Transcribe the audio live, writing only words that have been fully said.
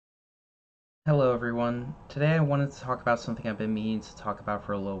Hello everyone. Today I wanted to talk about something I've been meaning to talk about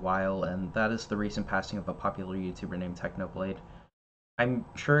for a little while, and that is the recent passing of a popular YouTuber named Technoblade. I'm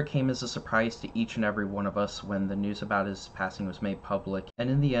sure it came as a surprise to each and every one of us when the news about his passing was made public, and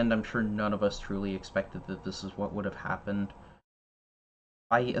in the end I'm sure none of us truly expected that this is what would have happened.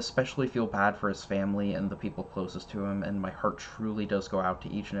 I especially feel bad for his family and the people closest to him, and my heart truly does go out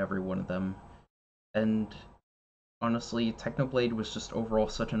to each and every one of them. And honestly, Technoblade was just overall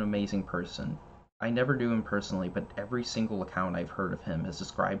such an amazing person. I never knew him personally, but every single account I've heard of him has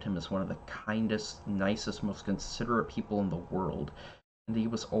described him as one of the kindest, nicest, most considerate people in the world. And he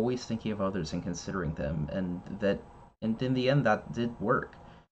was always thinking of others and considering them, and in the end that did work.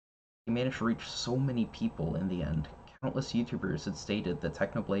 He managed to reach so many people in the end. Countless YouTubers had stated that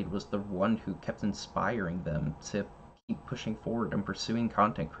Technoblade was the one who kept inspiring them to keep pushing forward and pursuing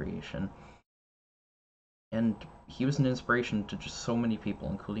content creation. And he was an inspiration to just so many people,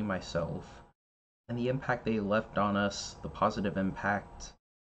 including myself. And the impact they left on us, the positive impact,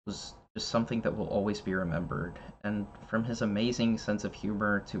 was just something that will always be remembered. And from his amazing sense of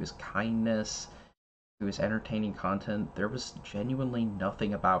humor to his kindness to his entertaining content, there was genuinely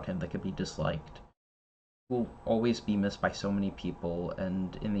nothing about him that could be disliked. He will always be missed by so many people,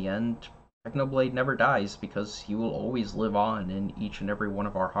 and in the end, Technoblade never dies because he will always live on in each and every one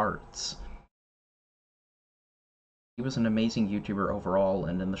of our hearts. He was an amazing YouTuber overall,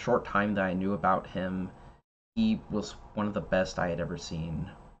 and in the short time that I knew about him, he was one of the best I had ever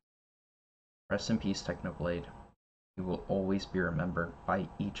seen. Rest in peace, Technoblade. You will always be remembered by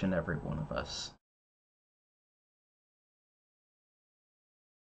each and every one of us.